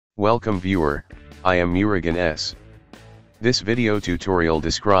Welcome viewer, I am Murugan S. This video tutorial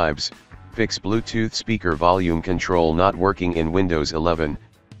describes, fix Bluetooth speaker volume control not working in Windows 11,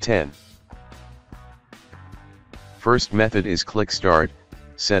 10. First method is click Start,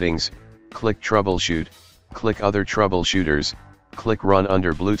 Settings, click Troubleshoot, click Other Troubleshooters, click Run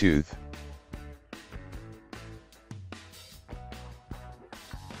under Bluetooth.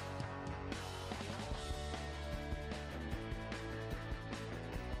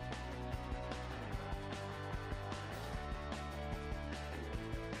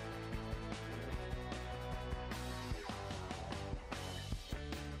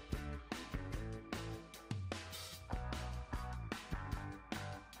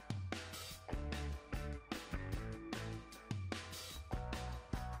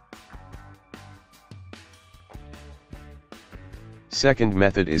 Second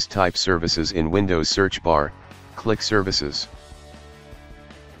method is type Services in Windows search bar, click Services.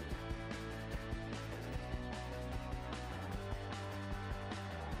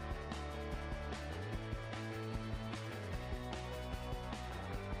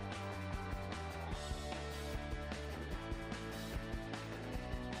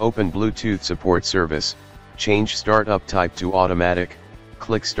 Open Bluetooth Support Service, change Startup Type to Automatic,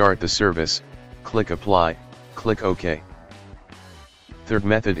 click Start the service, click Apply, click OK. Third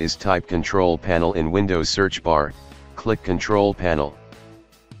method is type Control Panel in Windows search bar, click Control Panel.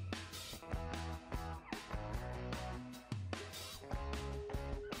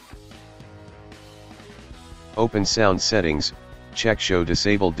 Open Sound Settings, check Show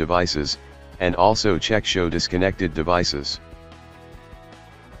Disabled Devices, and also check Show Disconnected Devices.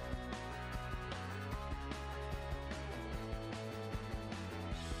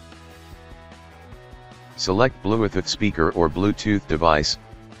 Select Bluetooth speaker or Bluetooth device,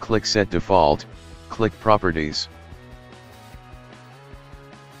 click Set Default, click Properties.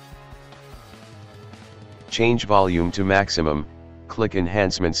 Change volume to maximum, click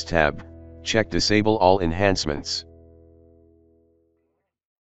Enhancements tab, check Disable all enhancements.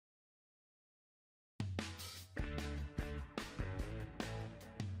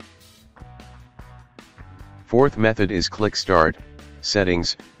 Fourth method is click Start,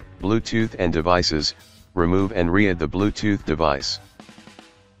 Settings, Bluetooth and Devices, remove and re-add the Bluetooth device.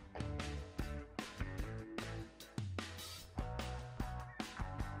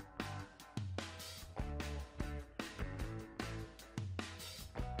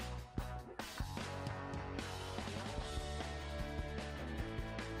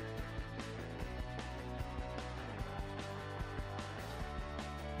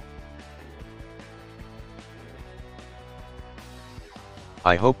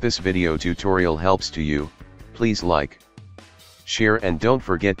 I hope this video tutorial helps to you. Please like, share and don't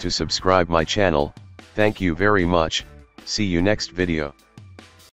forget to subscribe my channel. Thank you very much. See you next video.